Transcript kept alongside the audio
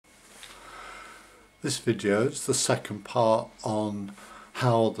This video is the second part on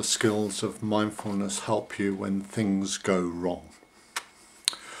how the skills of mindfulness help you when things go wrong.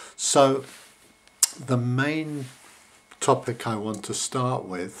 So the main topic I want to start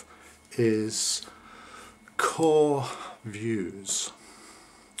with is core views.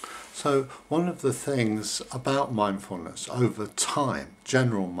 So one of the things about mindfulness over time,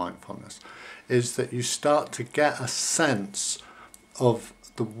 general mindfulness, is that you start to get a sense of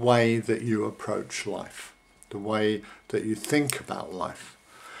the way that you approach life, the way that you think about life.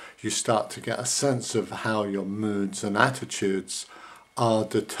 You start to get a sense of how your moods and attitudes are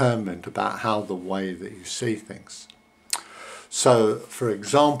determined about how the way that you see things. So, for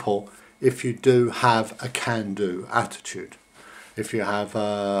example, if you do have a can-do attitude, if you have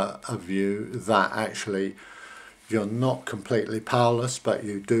a view that actually you're not completely powerless, but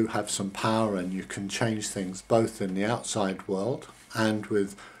you do have some power and you can change things both in the outside world and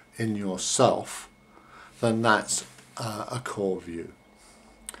within yourself, then that's a core view.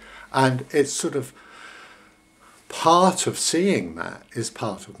 And it's sort of part of seeing that is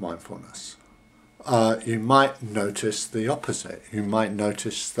part of mindfulness. You might notice the opposite. You might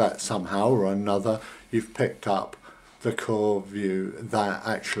notice that somehow or another you've picked up the core view that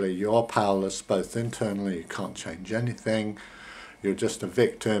actually you're powerless both internally, you can't change anything, you're just a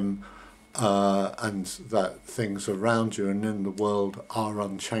victim, and that things around you and in the world are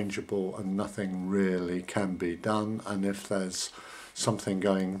unchangeable and nothing really can be done, and if there's something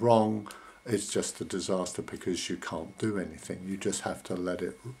going wrong, it's just a disaster because you can't do anything. You just have to let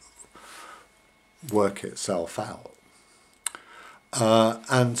it work itself out.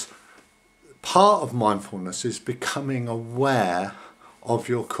 And part of mindfulness is becoming aware of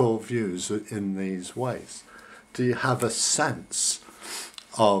your core views in these ways. Do you have a sense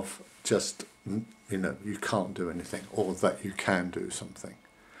of just, you can't do anything, or that you can do something?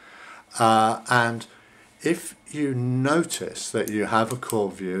 And if you notice that you have a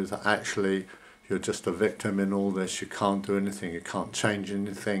core view that actually you're just a victim in all this, you can't do anything, you can't change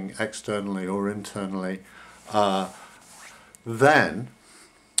anything externally or internally, then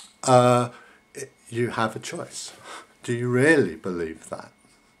you have a choice. Do you really believe that?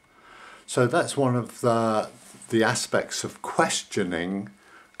 So that's one of the aspects of questioning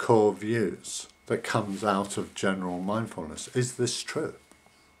core views that comes out of general mindfulness. Is this true?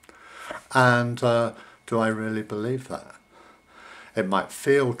 And do I really believe that? It might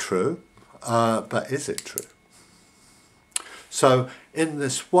feel true, but is it true? So in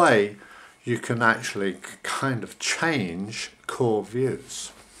this way, you can actually kind of change core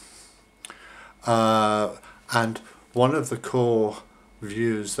views. And one of the core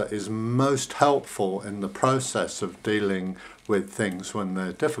views that is most helpful in the process of dealing with things when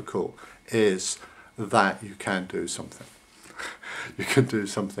they're difficult is that you can do something. You can do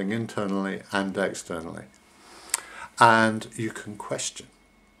something internally and externally. And you can question.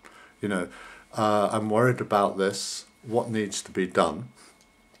 I'm worried about this. What needs to be done?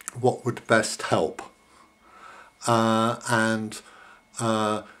 What would best help? And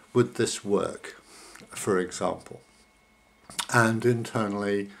would this work, for example? And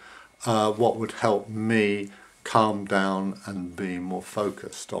internally, what would help me calm down and be more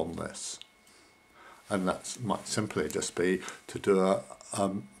focused on this? And that might simply just be to do a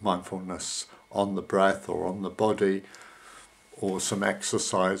mindfulness on the breath or on the body, or some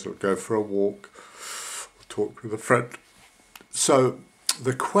exercise, or go for a walk, or talk with a friend. So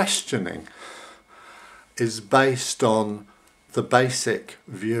the questioning is based on the basic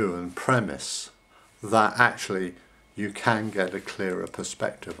view and premise that actually you can get a clearer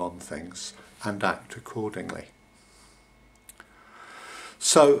perspective on things and act accordingly.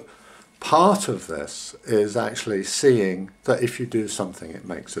 So part of this is actually seeing that if you do something, it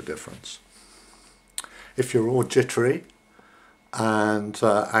makes a difference. If you're all jittery and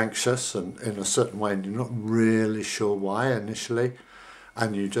anxious and in a certain way and you're not really sure why initially,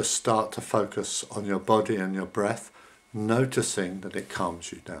 and you just start to focus on your body and your breath, noticing that it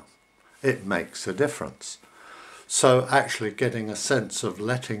calms you down, it makes a difference. So actually getting a sense of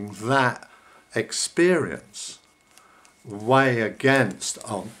letting that experience weigh against,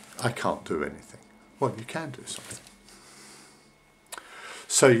 I can't do anything. Well, you can do something.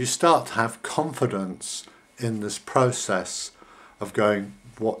 So you start to have confidence in this process of going,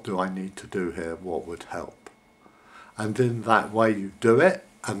 what do I need to do here? What would help? And in that way you do it,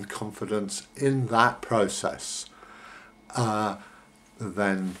 and confidence in that process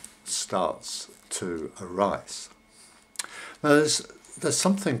then starts to arise. Now there's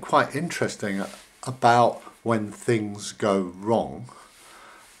something quite interesting about when things go wrong.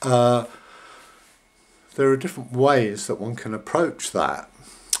 There are different ways that one can approach that.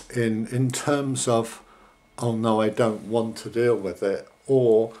 in terms of, oh no, I don't want to deal with it,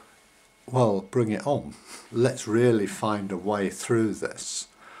 or, well, bring it on. Let's really find a way through this,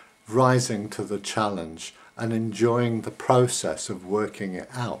 rising to the challenge and enjoying the process of working it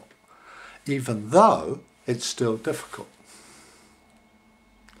out, even though it's still difficult.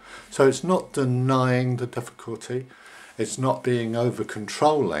 So it's not denying the difficulty, it's not being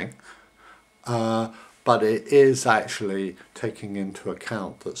over-controlling, but it is actually taking into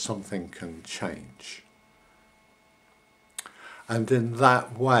account that something can change. And in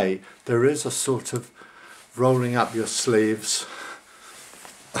that way, there is a sort of rolling up your sleeves.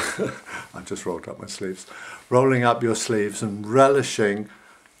 I just rolled up my sleeves. Rolling up your sleeves and relishing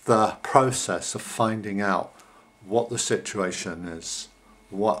the process of finding out what the situation is,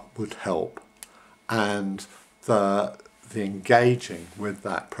 what would help, and the engaging with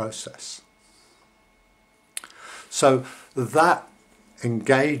that process. So that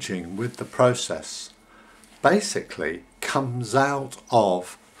engaging with the process basically comes out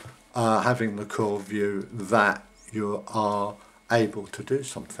of having the core view that you are able to do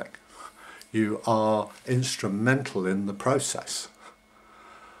something. You are instrumental in the process.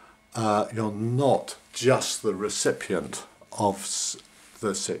 You're not just the recipient of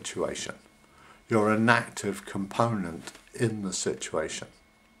the situation. You're an active component in the situation.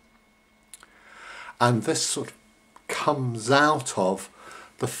 And this sort of comes out of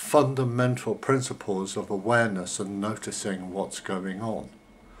the fundamental principles of awareness and noticing what's going on,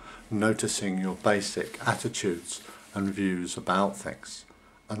 noticing your basic attitudes and views about things,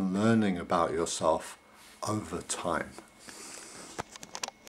 and learning about yourself over time.